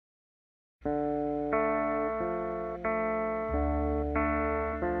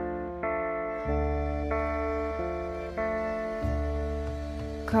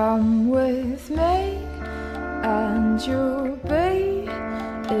Come with me and you'll be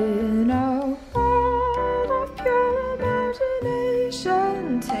in a world of pure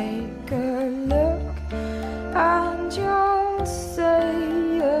imagination. Take a look and you'll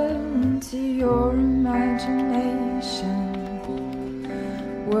say into your imagination.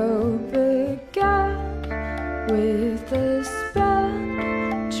 We'll begin with a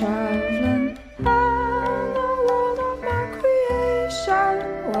spin, traveling in the world of my creation.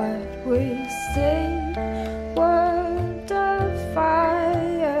 What we see would defy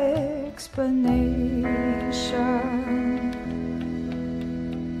explanation.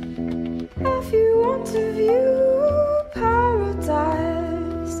 If you want to view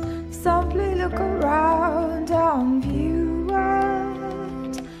paradise, simply look around and view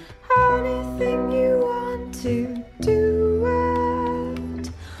it. Anything you want to do it.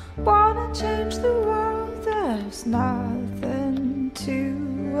 Wanna change the world, there's nothing to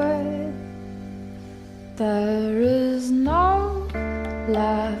it. There is no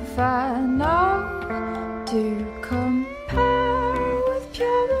life I know to compare with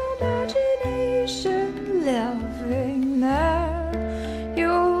pure imagination. Living there,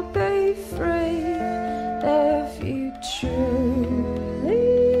 you'll be free if you truly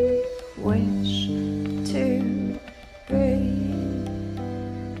wish to be.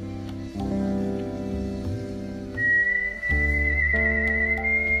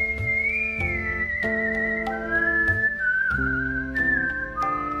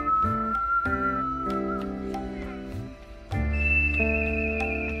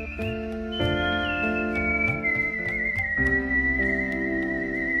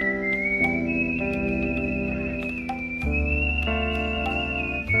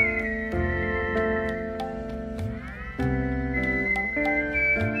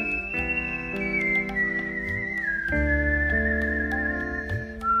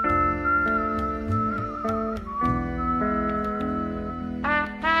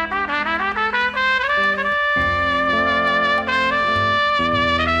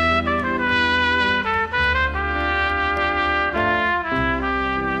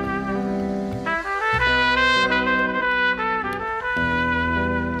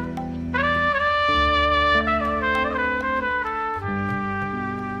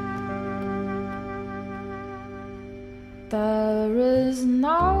 There is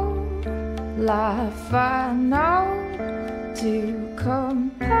no life I know to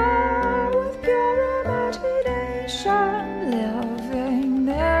compare